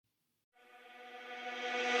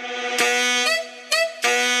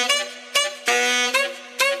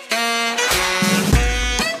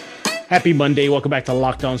Happy Monday. Welcome back to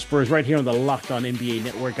Locked On Spurs right here on the Locked On NBA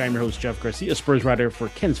Network. I'm your host, Jeff Garcia, Spurs writer for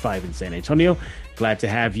Ken's 5 in San Antonio. Glad to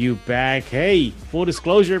have you back. Hey, full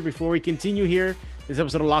disclosure before we continue here, this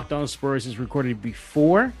episode of Locked On Spurs is recorded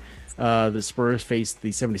before the Spurs face the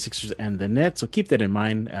 76ers and the Nets. So keep that in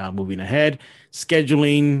mind moving ahead.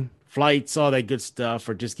 Scheduling, flights, all that good stuff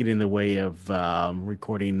are just getting in the way of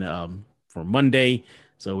recording for Monday.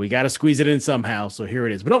 So we got to squeeze it in somehow. So here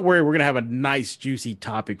it is. But don't worry, we're going to have a nice, juicy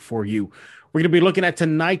topic for you. We're going to be looking at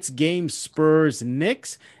tonight's game,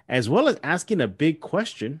 Spurs-Knicks, as well as asking a big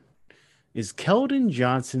question. Is Keldon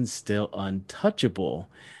Johnson still untouchable?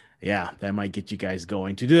 Yeah, that might get you guys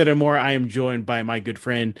going. To do that and more, I am joined by my good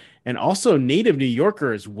friend and also native New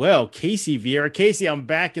Yorker as well, Casey Vieira. Casey, I'm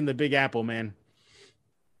back in the Big Apple, man.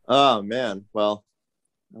 Oh, man. Well,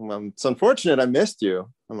 it's unfortunate I missed you.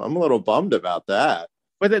 I'm a little bummed about that.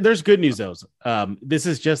 But there's good news, though. This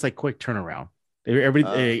is just a quick turnaround.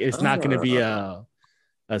 It's not going to be a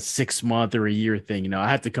 6 month or a year thing. You know,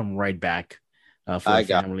 I have to come right back for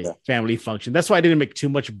a family function. That's why I didn't make too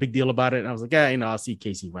much a big deal about it. And I was like, I'll see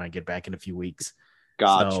Casey when I get back in a few weeks.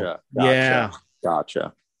 Gotcha.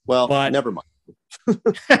 Well, but, never mind.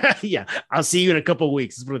 Yeah, I'll see you in a couple of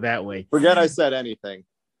weeks. Let's put it that way. Forget I said anything.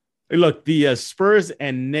 Look, the Spurs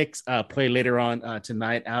and Knicks play later on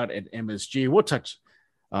tonight out at MSG. We'll touch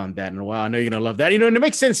on that in a while. I know you're going to love that. You know, and it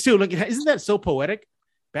makes sense too. Look, isn't that so poetic?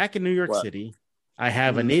 Back in New York City, I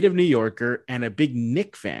have a native New Yorker and a big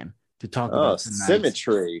Knick fan to talk about tonight.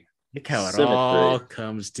 Symmetry. Look how it all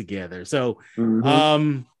comes together. So,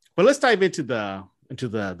 but let's dive into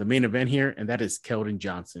the main event here, and that is Keldon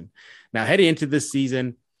Johnson. Now, heading into this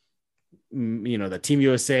season, you know, the Team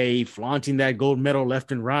USA flaunting that gold medal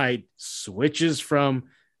left and right, switches from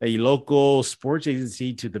a local sports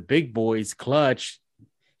agency to the big boys Clutch.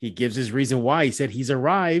 He gives his reason why. He said he's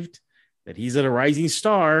arrived, that he's a rising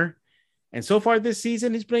star. And so far this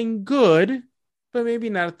season, he's playing good, but maybe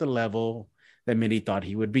not at the level that many thought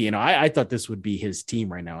he would be. You know, I thought this would be his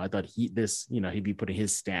team right now. I thought he'd be putting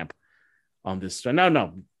his stamp on this.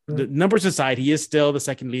 No. The numbers aside, he is still the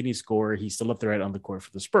second leading scorer. He's still up there right on the court for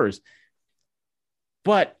the Spurs.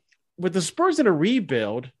 But with the Spurs in a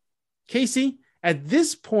rebuild, Casey, at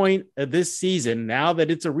this point of this season, now that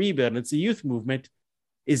it's a rebuild and it's a youth movement,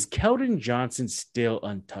 is Keldon Johnson still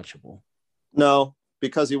untouchable? No,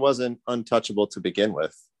 because he wasn't untouchable to begin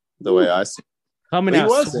with, the way I see it. Coming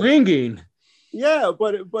out swinging. Yeah,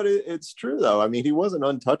 but it's true, though. I mean, he wasn't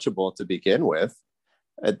untouchable to begin with.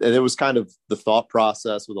 And it was kind of the thought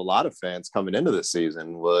process with a lot of fans coming into this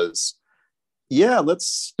season was, yeah,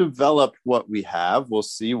 let's develop what we have. We'll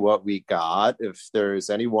see what we got. If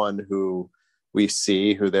there's anyone who we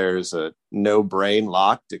see who there's a no brain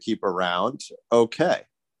lock to keep around, okay.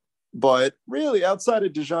 But really, outside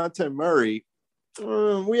of DeJounte Murray,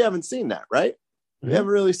 we haven't seen that, right? Mm-hmm. We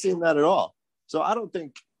haven't really seen that at all. So I don't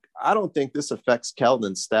think this affects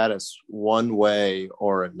Keldon's status one way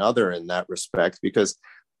or another in that respect, because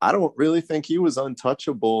I don't really think he was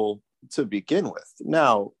untouchable to begin with.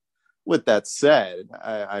 Now, with that said,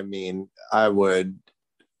 I'm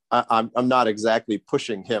not exactly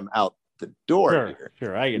pushing him out the door here.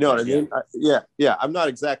 Sure, I get what I mean? Yeah. I'm not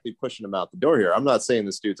exactly pushing him out the door here. I'm not saying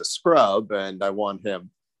this dude's a scrub and I want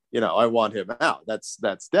him out. That's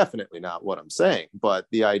definitely not what I'm saying. But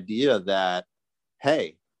the idea that,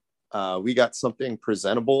 hey, we got something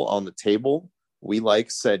presentable on the table. We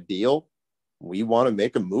like said deal. We want to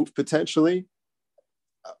make a move potentially.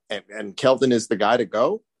 And Keldon is the guy to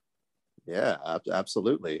go. Yeah,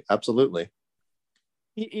 absolutely.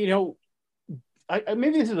 You know,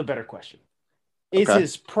 maybe this is a better question. Is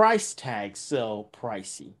his price tag still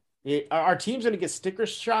pricey? Are teams going to get sticker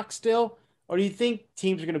shock still? Or do you think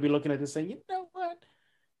teams are going to be looking at this saying, you know what?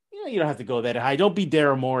 You don't have to go that high. Don't be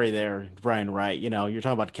Daryl Morey there, Brian Wright. You know, you're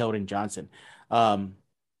talking about Keldon Johnson. Do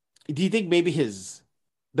you think maybe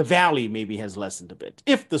the value maybe has lessened a bit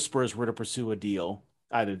if the Spurs were to pursue a deal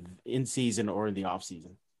either in season or in the off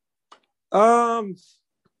season? That's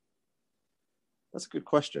a good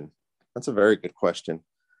question. That's a very good question.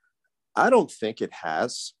 I don't think it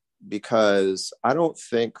has, because I don't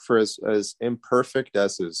think, for as imperfect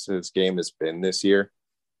as his game has been this year,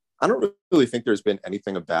 I don't really think there's been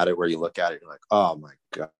anything about it where you look at it, you're like, oh my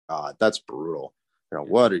God, that's brutal. You know,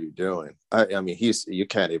 what are you doing? I mean, you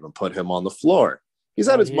can't even put him on the floor. He's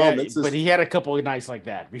had his moments. But he had a couple of nights like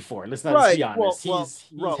that before. Let's not be honest. He's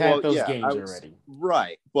had those games already.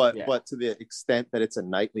 Right. But to the extent that it's a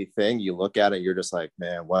nightly thing, you look at it, you're just like,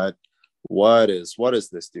 man, what is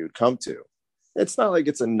this dude come to? It's not like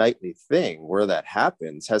it's a nightly thing where that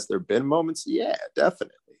happens. Has there been moments? Yeah,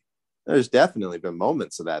 definitely. There's definitely been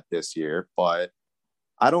moments of that this year, but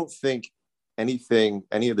I don't think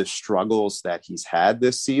any of the struggles that he's had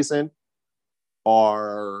this season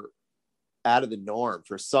are out of the norm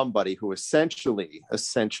for somebody who essentially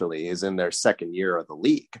is in their second year of the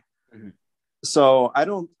league. Mm-hmm. So I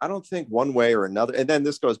don't think one way or another. And then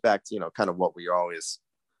this goes back to, kind of what we're always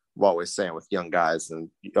saying with young guys and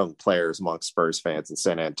young players among Spurs fans in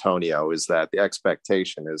San Antonio, is that the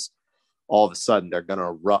expectation is all of a sudden they're going to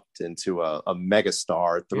erupt into a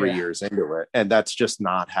megastar 3 years into it. And that's just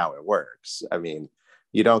not how it works. I mean,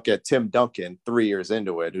 you don't get Tim Duncan 3 years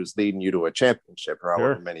into it, who's leading you to a championship, or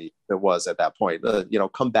however many it was at that point.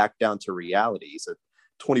 Come back down to reality. He's a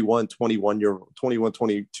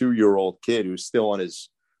 22-year-old kid who's still on his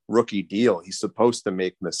rookie deal. He's supposed to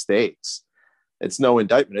make mistakes. It's no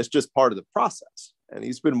indictment. It's just part of the process. And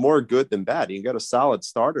he's been more good than bad. You got a solid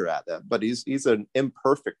starter at that, but he's an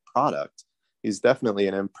imperfect product. He's definitely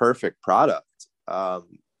an imperfect product.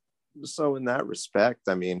 So in that respect,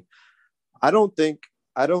 I mean, I don't think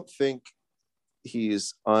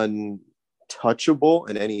he's untouchable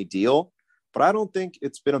in any deal, but I don't think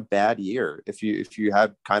it's been a bad year. If you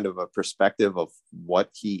have kind of a perspective of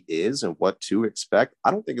what he is and what to expect,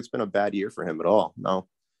 I don't think it's been a bad year for him at all. No.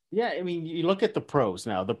 Yeah, I mean, you look at the pros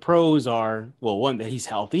now. The pros are, well, one, that he's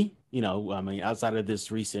healthy. I mean, outside of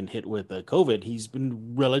this recent hit with COVID, he's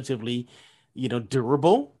been relatively,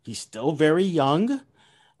 durable. He's still very young.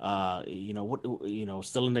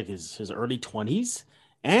 Still in like his early 20s,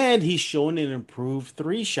 and he's showing an improved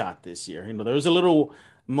 3-shot this year. There was a little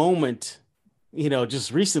moment,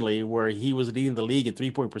 just recently where he was leading the league in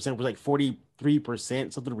 3-point percent, was like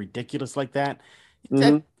 43%, something ridiculous like that.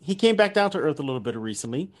 Mm-hmm. He came back down to earth a little bit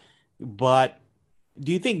recently, but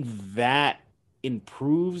do you think that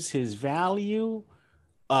improves his value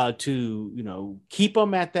to keep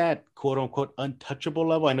him at that quote unquote untouchable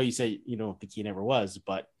level? I know you say you don't think he never was,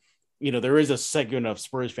 but there is a segment of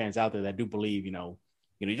Spurs fans out there that do believe you don't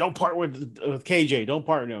part with KJ, don't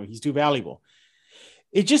partner, he's too valuable.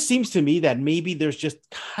 It just seems to me that maybe there's just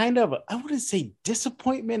kind of I wouldn't say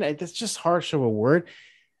disappointment, that's just harsh of a word.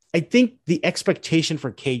 I think the expectation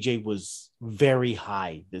for KJ was very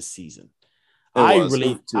high this season. It was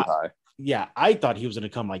too high. Yeah, I thought he was going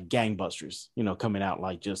to come like gangbusters, coming out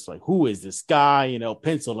like just like, who is this guy?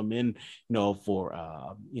 Pencil him in, for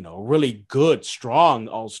a really good, strong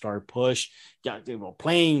all-star push. Yeah,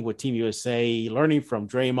 playing with Team USA, learning from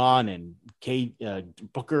Draymond and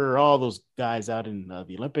Booker, all those guys out in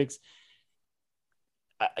the Olympics.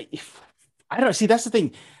 I don't see. That's the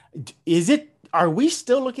thing. Are we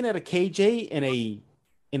still looking at a KJ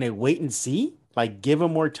in a wait and see? Like, give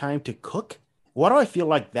him more time to cook? Why do I feel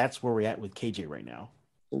like that's where we're at with KJ right now?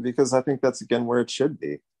 Because I think that's, again, where it should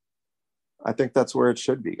be. I think that's where it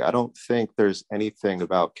should be. I don't think there's anything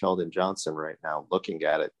about Keldon Johnson right now, looking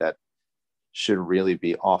at it, that should really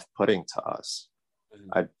be off-putting to us.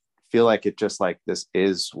 Mm-hmm. I feel like it just like this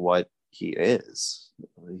is what he is.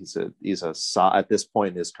 He's at this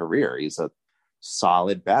point in his career, he's a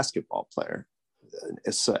solid basketball player.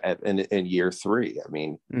 In year 3, I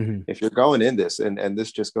mean, mm-hmm. If you're going in this, and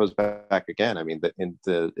this just goes back again, I mean,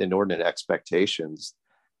 the inordinate expectations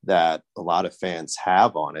that a lot of fans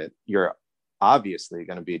have on it, you're obviously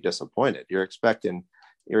going to be disappointed. You're expecting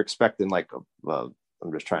like I'm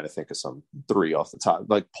just trying to think of some 3 off the top,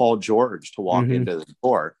 like Paul George to walk mm-hmm. into the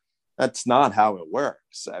door. That's not how it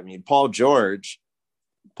works. I mean, Paul George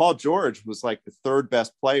was like the 3rd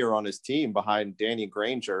best player on his team behind Danny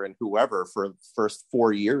Granger and whoever for the first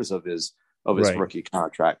 4 years of his right. rookie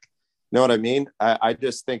contract. You know what I mean? I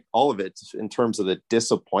just think all of it, in terms of the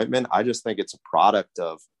disappointment, I just think it's a product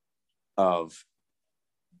of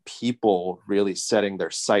people really setting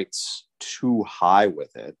their sights too high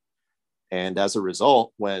with it. And as a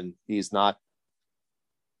result, when he's not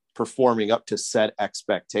performing up to set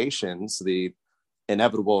expectations, the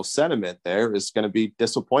inevitable sentiment there is going to be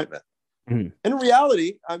disappointment. Mm-hmm. In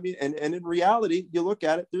reality, I mean, and in reality, you look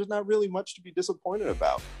at it, there's not really much to be disappointed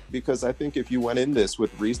about, because I think if you went in this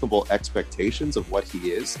with reasonable expectations of what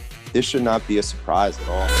he is, this should not be a surprise at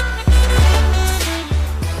all.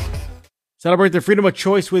 Celebrate the freedom of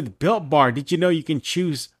choice with Built Bar. Did you know you can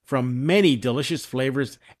choose from many delicious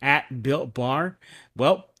flavors at Built Bar?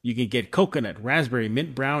 Well, you can get coconut, raspberry,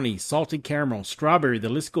 mint brownie, salted caramel, strawberry. The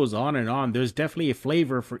list goes on and on. There's definitely a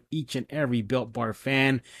flavor for each and every Built Bar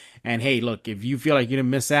fan. And hey, look, if you feel like you're going to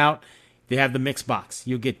miss out, they have the mix box.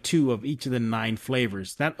 You'll get 2 of each of the 9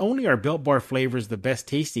 flavors. Not only are Built Bar flavors the best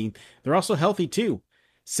tasting, they're also healthy too.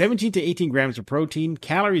 17 to 18 grams of protein,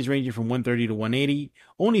 calories ranging from 130 to 180,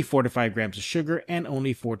 only 4 to 5 grams of sugar, and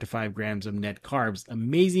only 4 to 5 grams of net carbs.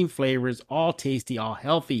 Amazing flavors, all tasty, all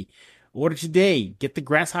healthy. Order today. Get the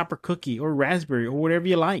grasshopper cookie or raspberry or whatever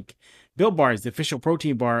you like. Built Bar is the official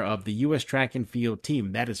protein bar of the U.S. track and field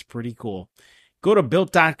team. That is pretty cool. Go to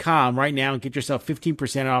built.com right now and get yourself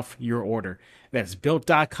 15% off your order. That's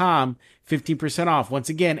built.com, 15% off. Once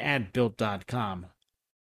again, at built.com.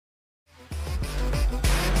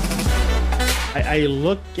 I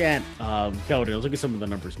look at Keldon. Let's look at some of the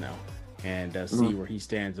numbers now and see where he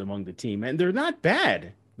stands among the team. And they're not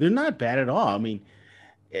bad. They're not bad at all. I mean,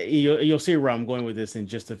 you'll see where I'm going with this in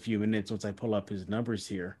just a few minutes once I pull up his numbers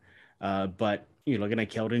here. But you're looking at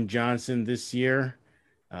Keldon Johnson this year.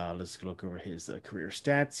 Let's look over his career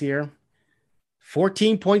stats here.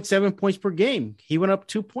 14.7 points per game. He went up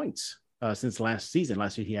 2 points since last season.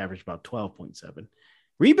 Last year, he averaged about 12.7.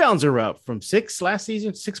 Rebounds are up from 6 last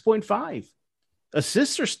season to 6.5.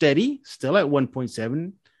 Assists are steady, still at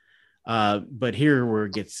 1.7. But here where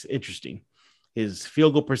it gets interesting. His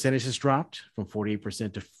field goal percentage has dropped from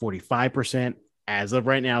 48% to 45% as of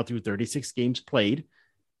right now through 36 games played.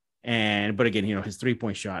 But again, his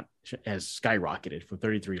 3-point shot has skyrocketed from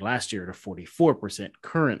 33 last year to 44%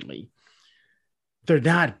 currently. They're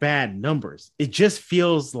not bad numbers. It just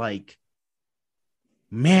feels like,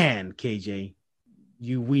 man, KJ,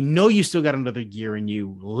 we know you still got another year in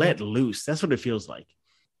you. Let loose. That's what it feels like.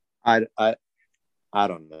 I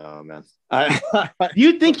don't know, man. Do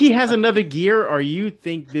you think he has another gear, or you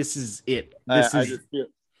think this is it? No,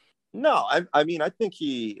 I mean, I think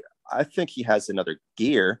he has another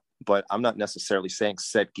gear, but I'm not necessarily saying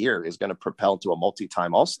said gear is going to propel to a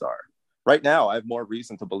multi-time All-Star. Right now, I have more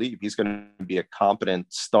reason to believe he's going to be a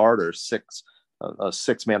competent starter, a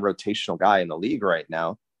six-man rotational guy in the league right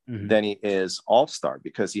now than he is All-Star,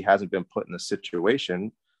 because he hasn't been put in a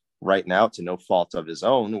situation right now, to no fault of his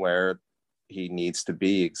own, where he needs to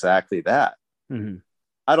be exactly that.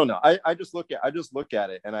 I don't know. I just look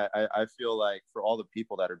at it, and I feel like for all the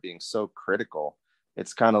people that are being so critical,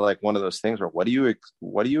 it's kind of like one of those things where what do you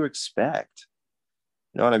expect?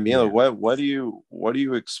 You know what I mean? Yeah. Like, what do you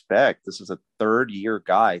expect? This is a third-year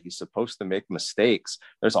guy. He's supposed to make mistakes.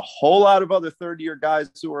 There's a whole lot of other third-year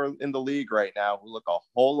guys who are in the league right now who look a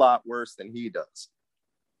whole lot worse than he does.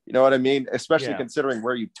 You know what I mean? Especially considering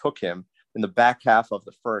where you took him in the back half of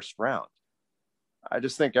the first round. I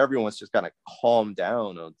just think everyone's just got to calm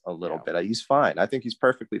down a little bit. He's fine. I think he's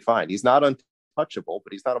perfectly fine. He's not untouchable,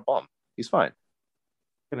 but he's not a bum. He's fine.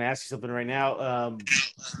 I'm going to ask you something right now.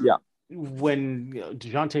 Yeah. When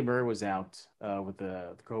DeJounte Murray was out with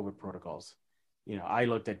the COVID protocols, I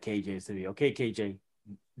looked at KJ and said, okay, KJ,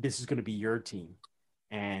 this is going to be your team.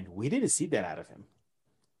 And we didn't see that out of him.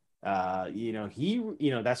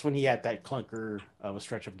 That's when he had that clunker of a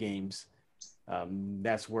stretch of games.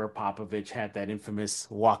 That's where Popovich had that infamous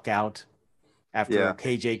walkout after a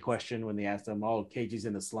KJ question when they asked him, oh, KJ's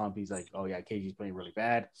in the slump. He's like, oh, yeah, KJ's playing really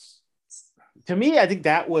bad. To me, I think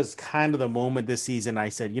that was kind of the moment this season. I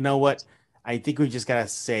said, you know what? I think we just got to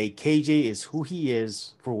say KJ is who he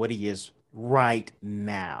is for what he is right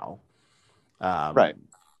now. Right.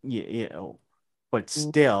 But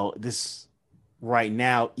still, this right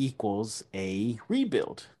now equals a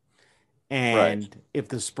rebuild. And if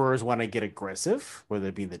the Spurs want to get aggressive, whether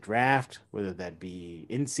it be in the draft, whether that be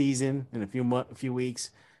in season in a few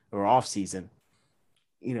weeks or off season,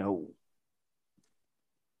 the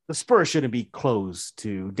Spurs shouldn't be close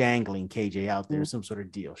to dangling KJ out there, some sort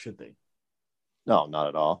of deal, should they? No, not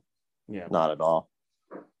at all. Yeah. Not at all.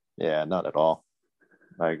 Yeah, not at all.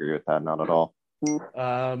 I agree with that. Not at all.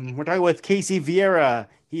 We're talking with Casey Vieira.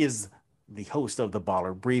 He is the host of The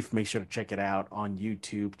Baller Brief. Make sure to check it out on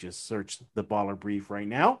YouTube. Just search The Baller Brief right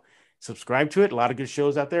now. Subscribe to it. A lot of good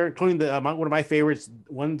shows out there, including one of my favorites,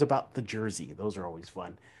 ones about the jersey. Those are always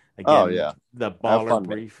fun. Again, The Baller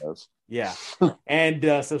Brief. Yeah. And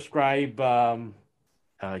subscribe on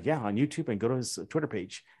YouTube and go to his Twitter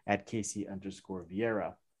page at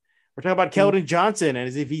Casey_Vieira. We're talking about Keldon Johnson and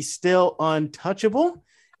as if he's still untouchable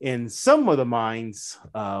in some of the minds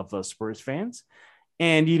of Spurs fans.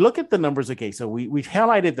 And you look at the numbers. Okay, so we've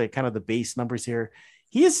highlighted the kind of the base numbers here.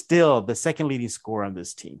 He is still the second leading scorer on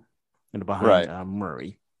this team and behind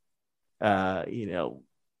Murray.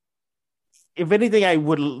 If anything, I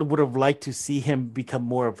would have liked to see him become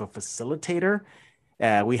more of a facilitator.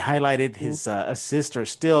 We highlighted his assists are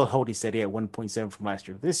still holding steady at 1.7 from last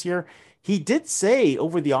year. This year, he did say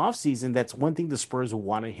over the offseason that's one thing the Spurs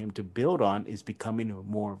wanted him to build on is becoming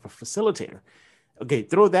more of a facilitator. Okay,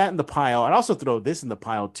 throw that in the pile. I'd also throw this in the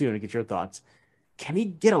pile too and get your thoughts. Can he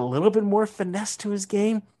get a little bit more finesse to his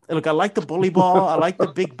game? Look, I like the bully ball. I like the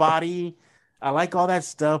big body. I like all that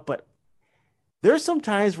stuff, but there's some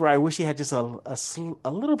times where I wish he had just a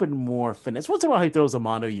little bit more finesse. Once in a while, he throws a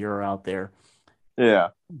Mondo Euro out there. Yeah.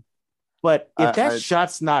 But if that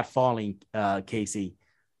shot's not falling, Casey,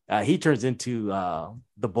 he turns into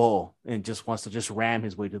the bull and just wants to just ram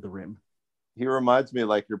his way to the rim. He reminds me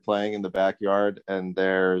like you're playing in the backyard, and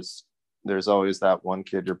there's always that one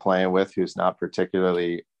kid you're playing with who's not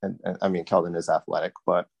particularly, and I mean, Keldon is athletic,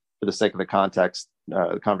 but for the sake of the context,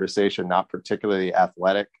 the conversation, not particularly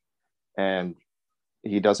athletic. And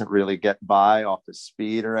he doesn't really get by off his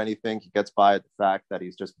speed or anything. He gets by at the fact that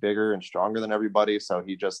he's just bigger and stronger than everybody. So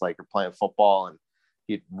he just, like, you're playing football and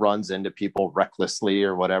he runs into people recklessly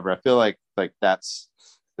or whatever. I feel like that's,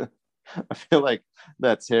 I feel like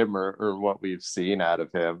that's him or what we've seen out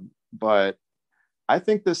of him. But I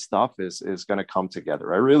think this stuff is going to come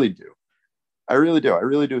together. I really do. I really do. I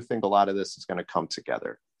really do think a lot of this is going to come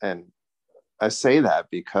together. And I say that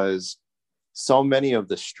because so many of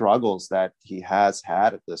the struggles that he has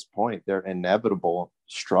had at this point, they're inevitable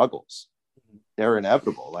struggles. They're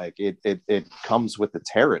inevitable. Like it comes with the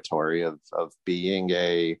territory of being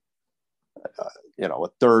a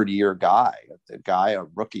third year guy, a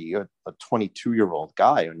rookie, a 22-year-old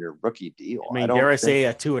guy on your rookie deal. I mean, dare I say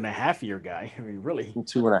a 2.5-year guy? I mean, really,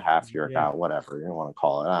 2.5-year guy, wwhatever you want to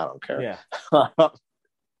call it. I don't care. Yeah.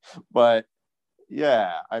 But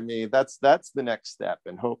yeah, I mean, that's the next step,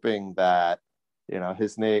 and hoping that,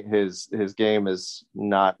 his game is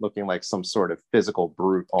not looking like some sort of physical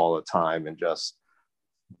brute all the time and just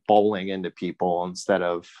bowling into people, instead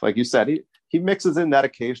of, like you said, he mixes in that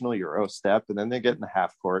occasional Euro step, and then they get in the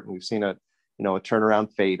half court, and we've seen a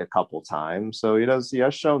turnaround fade a couple times. So he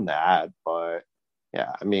has shown that. But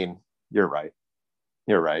yeah, I mean, you're right.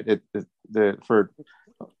 For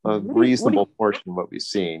a reasonable portion of what we've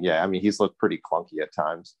seen, yeah, I mean, he's looked pretty clunky at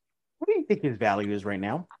times. What do you think his value is right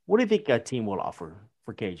now? What do you think a team will offer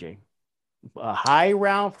for KJ?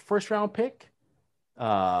 A first round pick?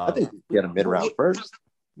 I think you get a mid-round first.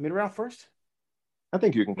 Mid-round first? I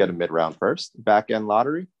think you can get a mid-round first. Back-end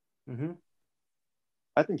lottery. Mm-hmm.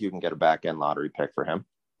 I think you can get a back-end lottery pick for him.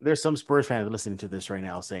 There's some Spurs fans listening to this right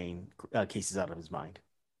now saying Casey's out of his mind,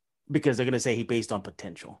 because they're going to say he based on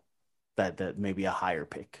potential, that maybe a higher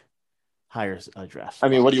pick, higher draft. I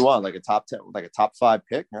mean, what do you want? Like a top 10, like a top 5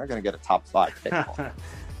 pick? You're not going to get a top 5 pick.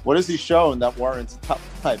 What has he shown that warrants a top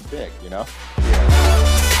 5 pick? Yeah.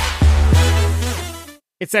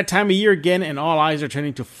 It's that time of year again, and all eyes are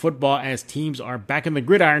turning to football as teams are back in the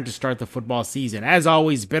gridiron to start the football season. As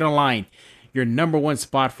always, BetOnline, your number one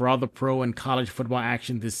spot for all the pro and college football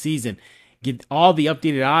action this season. Get all the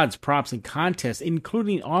updated odds, props, and contests,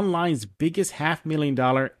 including online's biggest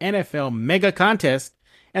 $500,000 NFL mega contest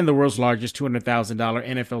and the world's largest $200,000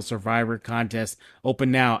 NFL Survivor contest,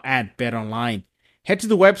 open now at BetOnline. Head to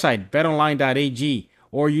the website, betonline.ag,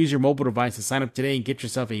 or use your mobile device to sign up today and get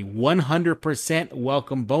yourself a 100%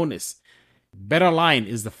 welcome bonus. BetOnline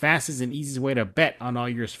is the fastest and easiest way to bet on all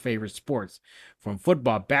your favorite sports. From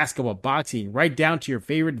football, basketball, boxing, right down to your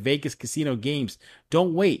favorite Vegas casino games.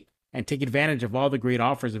 Don't wait and take advantage of all the great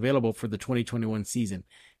offers available for the 2021 season.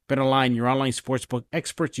 BetOnline, your online sportsbook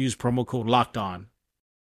experts, use promo code LOCKEDON.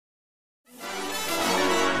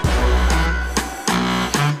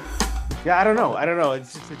 Yeah, I don't know.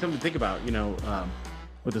 It's just something to think about,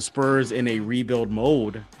 with the Spurs in a rebuild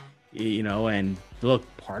mode, and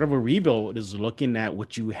look, part of a rebuild is looking at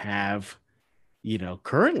what you have,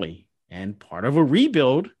 currently. And part of a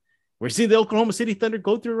rebuild, we're seeing the Oklahoma City Thunder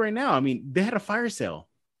go through right now. I mean, they had a fire sale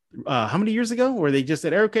how many years ago where they just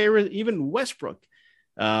said, okay, even Westbrook,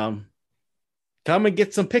 come and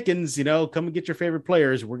get some pickings, come and get your favorite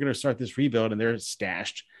players. We're going to start this rebuild, and they're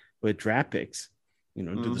stashed with draft picks.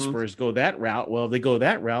 Do the Spurs go that route? Well, if they go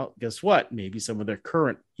that route, guess what? Maybe some of their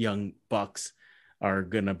current young bucks are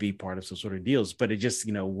going to be part of some sort of deals. But it just,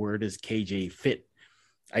 where does KJ fit?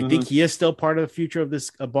 I think he is still part of the future of this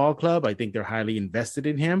ball club. I think they're highly invested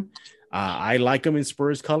in him. I like him in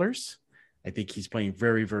Spurs colors. I think he's playing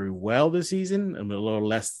very, very well this season. I'm a little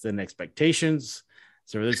less than expectations.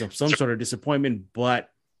 So there's some sort of disappointment, but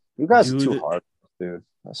you guys are too hard, dude.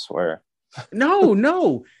 I swear.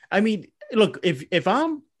 No. I mean, look,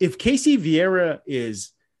 if Casey Vieira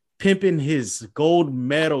is pimping his gold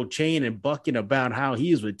medal chain and bucking about how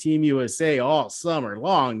he's with Team USA all summer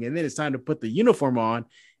long, and then it's time to put the uniform on,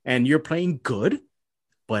 and you're playing good,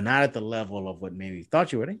 but not at the level of what maybe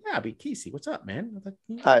thought you would. Yeah, but Casey, what's up, man?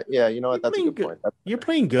 Yeah, you know what? That's a good point. You're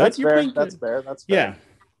playing good. That's fair.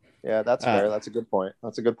 Yeah, that's fair. That's a good point.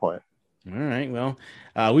 All right. Well,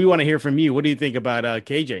 we want to hear from you. What do you think about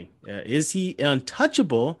KJ? Is he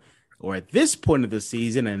untouchable? Or at this point of the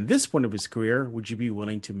season and this point of his career, would you be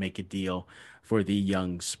willing to make a deal for the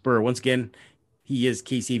young Spur? Once again, he is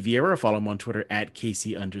Casey Vieira. Follow him on Twitter at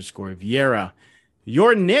Casey_Vieira.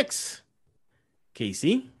 Your Knicks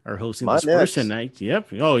Casey are hosting My the Spurs Knicks. tonight. Yep.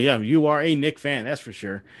 Oh, yeah. You are a Knicks fan. That's for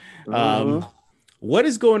sure. Mm-hmm. What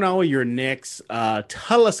is going on with your Knicks?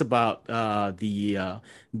 Tell us about the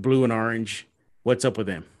blue and orange. What's up with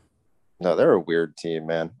them? No, they're a weird team,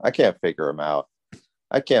 man. I can't figure them out.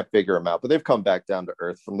 But they've come back down to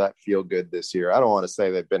earth from that feel good this year. I don't want to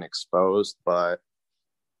say they've been exposed, but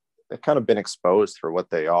they've kind of been exposed for what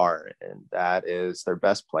they are. And that is their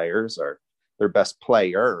best players are their best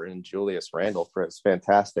player in Julius Randle, for as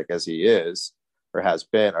fantastic as he is, or has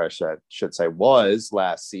been, or I should say was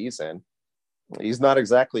last season. He's not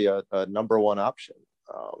exactly a number one option.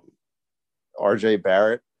 RJ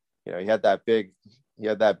Barrett, he had that big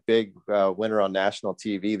winner on national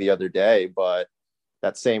TV the other day, but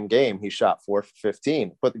that same game he shot 4 for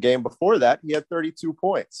 15. But the game before that, he had 32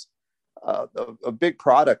 points. A big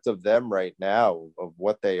product of them right now of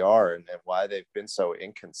what they are and why they've been so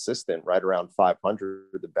inconsistent right around 500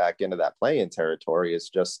 the back end of that play-in territory is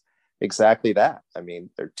just exactly that. I mean,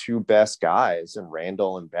 their two best guys, and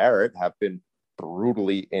Randall and Barrett, have been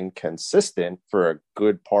brutally inconsistent for a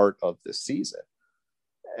good part of the season.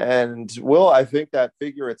 And will I think that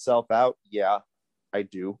figure itself out? Yeah, I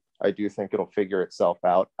do. I do think it'll figure itself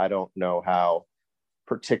out. I don't know how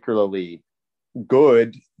particularly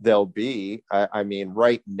good they'll be. I mean,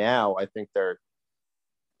 right now, I think they're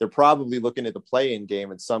probably looking at the play-in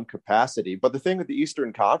game in some capacity. But the thing with the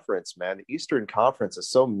Eastern Conference, man, the Eastern Conference is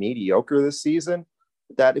so mediocre this season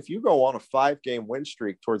that if you go on a 5-game win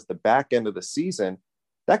streak towards the back end of the season,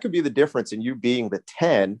 that could be the difference in you being the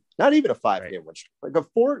 10, not even a 5-game win streak, like a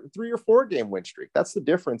 3 or 4 game win streak. That's the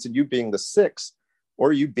difference in you being the 6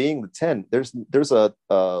 or you being the 10. There's a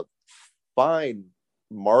fine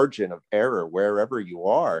margin of error wherever you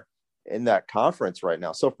are in that conference right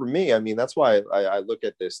now. So for me, I mean, that's why I look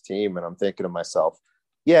at this team and I'm thinking to myself,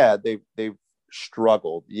 yeah, they've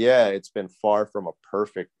struggled. Yeah, it's been far from a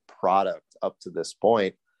perfect product up to this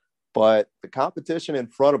point, but the competition in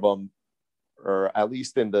front of them, or at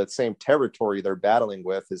least in the same territory they're battling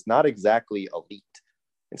with, is not exactly elite.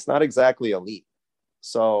 It's not exactly elite.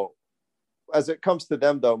 So as it comes to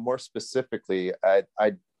them, though, more specifically,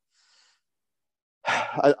 I'd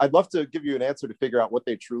love to give you an answer to figure out what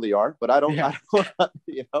they truly are, but I don't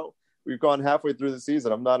we've gone halfway through the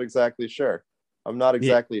season. I'm not exactly sure.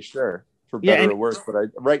 Sure, for better or worse.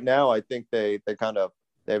 But right now, I think they've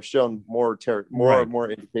shown more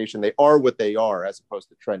indication they are what they are, as opposed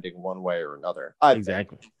to trending one way or another.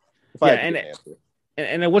 Exactly.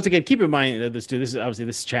 And once again, keep in mind that this is obviously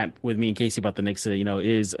this chat with me and Casey about the Knicks,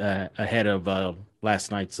 is ahead of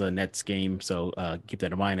last night's Nets game. So keep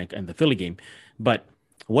that in mind, and the Philly game. But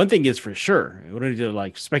one thing is for sure, we don't need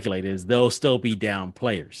to speculate, is they'll still be down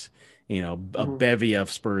players. A bevy of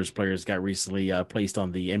Spurs players got recently placed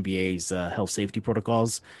on the NBA's health safety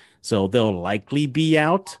protocols. So they'll likely be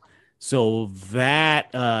out. So that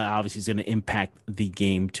obviously is going to impact the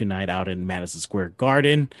game tonight out in Madison Square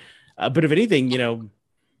Garden. But if anything,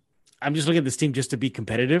 I'm just looking at this team just to be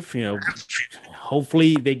competitive.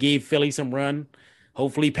 Hopefully they gave Philly some run.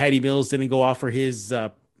 Hopefully Patty Mills didn't go off for his,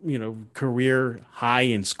 career high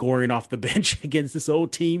in scoring off the bench against this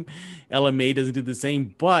old team. LMA doesn't do the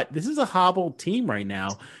same, but this is a hobbled team right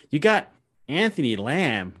now. You got Anthony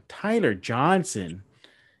Lamb, Tyler Johnson.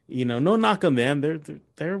 No knock on them.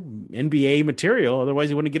 They're NBA material. Otherwise,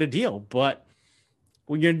 you wouldn't get a deal. But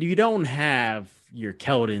when you don't have your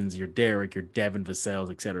Keldons, your Derek, your Devin Vassell's,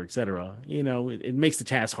 et cetera, it makes the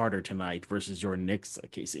task harder tonight versus your Knicks,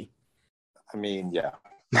 Casey. I mean, yeah.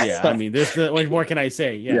 Yeah, I mean, what more can I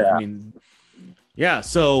say? Yeah. I mean, yeah.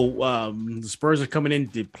 So the Spurs are coming in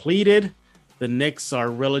depleted. The Knicks are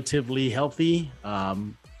relatively healthy.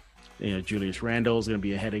 Julius Randle is going to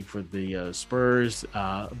be a headache for the Spurs.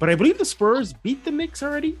 But I believe the Spurs beat the Knicks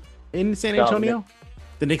already in San Antonio.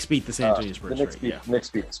 The Knicks beat the San Antonio Spurs. The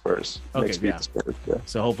Knicks beat the Spurs. Okay, the Spurs, yeah.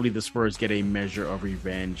 So hopefully the Spurs get a measure of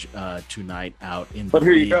revenge tonight out in. But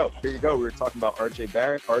here you go. We were talking about RJ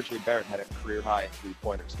Barrett. RJ Barrett had a career high in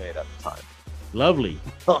 3-pointers made at the time. Lovely.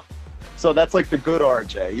 So that's like the good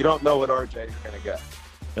RJ. You don't know what RJ is going to get.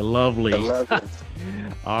 Lovely.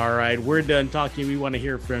 All right, we're done talking. We want to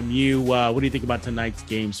hear from you. What do you think about tonight's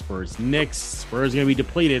game, Spurs-Knicks? Spurs going to be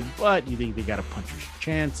depleted, but you think they got a puncher's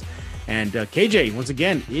chance? And KJ, once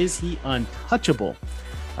again, is he untouchable?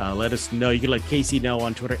 Let us know. You can let Casey know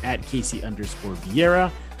on Twitter at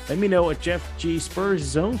Casey_Vieira. Let me know at Jeff G Spurs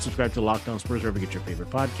Zone. Subscribe to Locked On Spurs wherever you get your favorite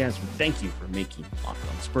podcast. We thank you for making Locked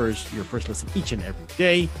On Spurs your first listen each and every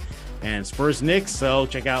day. And Spurs-Knicks, so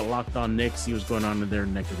check out Locked On Knicks. See what's going on in their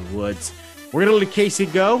neck of the woods. We're going to let Casey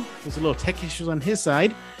go. There's a little tech issues on his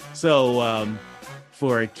side. So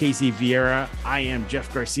For Casey Vieira, I am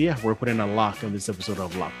Jeff Garcia. We're putting a lock on this episode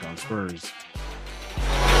of Locked On Spurs.